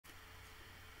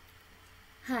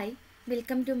Hi,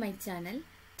 welcome to my channel.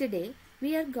 Today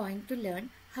we are going to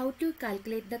learn how to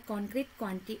calculate the concrete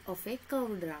quantity of a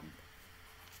curved ramp.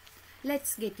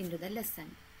 Let's get into the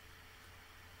lesson.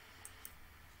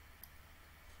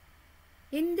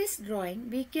 In this drawing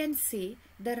we can see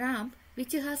the ramp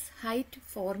which has height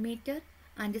 4 meter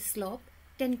and slope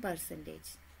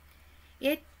 10%.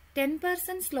 A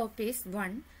 10% slope is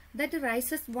 1 that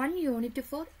rises 1 unit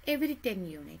for every 10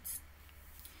 units.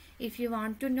 If you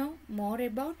want to know more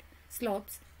about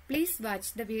slopes, please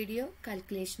watch the video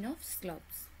calculation of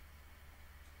slopes.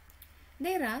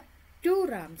 There are two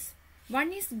ramps.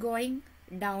 One is going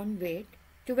downward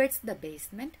towards the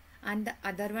basement and the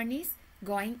other one is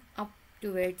going up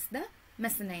towards the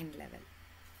mezzanine level.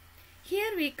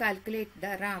 Here we calculate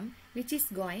the ramp which is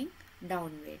going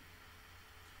downward.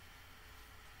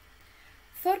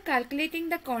 For calculating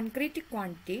the concrete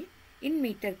quantity in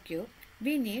meter cube,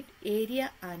 we need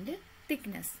area and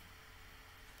thickness.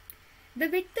 The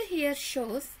width here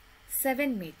shows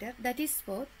 7 meter, that is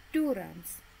for 2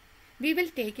 ramps. We will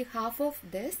take half of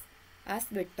this as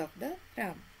width of the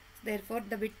ramp. Therefore,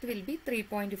 the width will be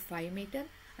 3.5 meter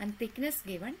and thickness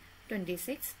given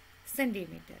 26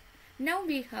 centimeter. Now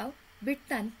we have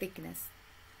width and thickness.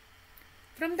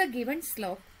 From the given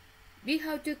slope, we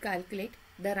have to calculate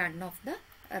the run of the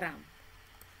ramp.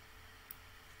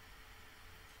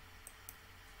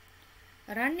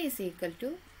 Run is equal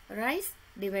to rise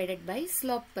divided by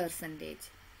slope percentage.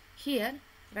 Here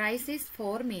rise is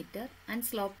 4 meter and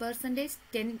slope percentage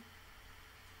 10%.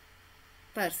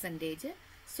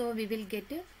 So we will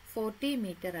get 40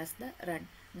 meter as the run.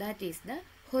 That is the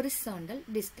horizontal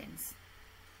distance.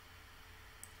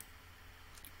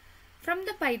 From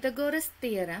the Pythagoras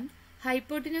theorem,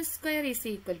 hypotenuse square is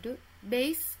equal to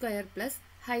base square plus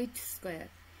height square.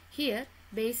 Here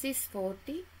base is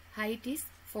 40, height is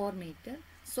 4 meter.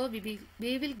 So we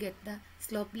will get the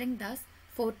slope length as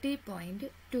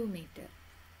 40.2 meter.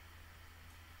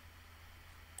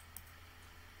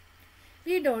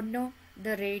 We don't know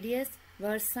the radius,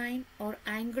 versine or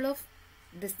angle of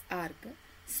this arc.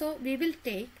 So we will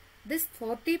take this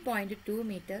 40.2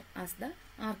 meter as the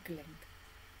arc length.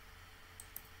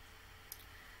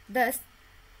 Thus,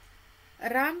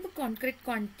 ramp concrete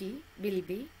quantity will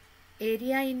be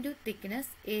area into thickness.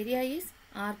 Area is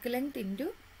arc length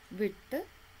into width.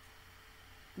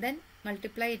 Then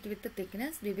multiply it with the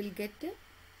thickness. We will get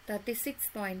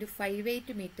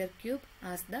 36.58 meter cube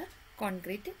as the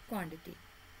concrete quantity.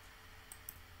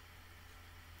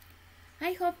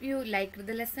 I hope you liked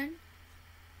the lesson.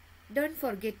 Don't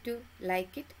forget to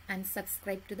like it and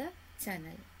subscribe to the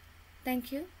channel.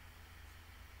 Thank you.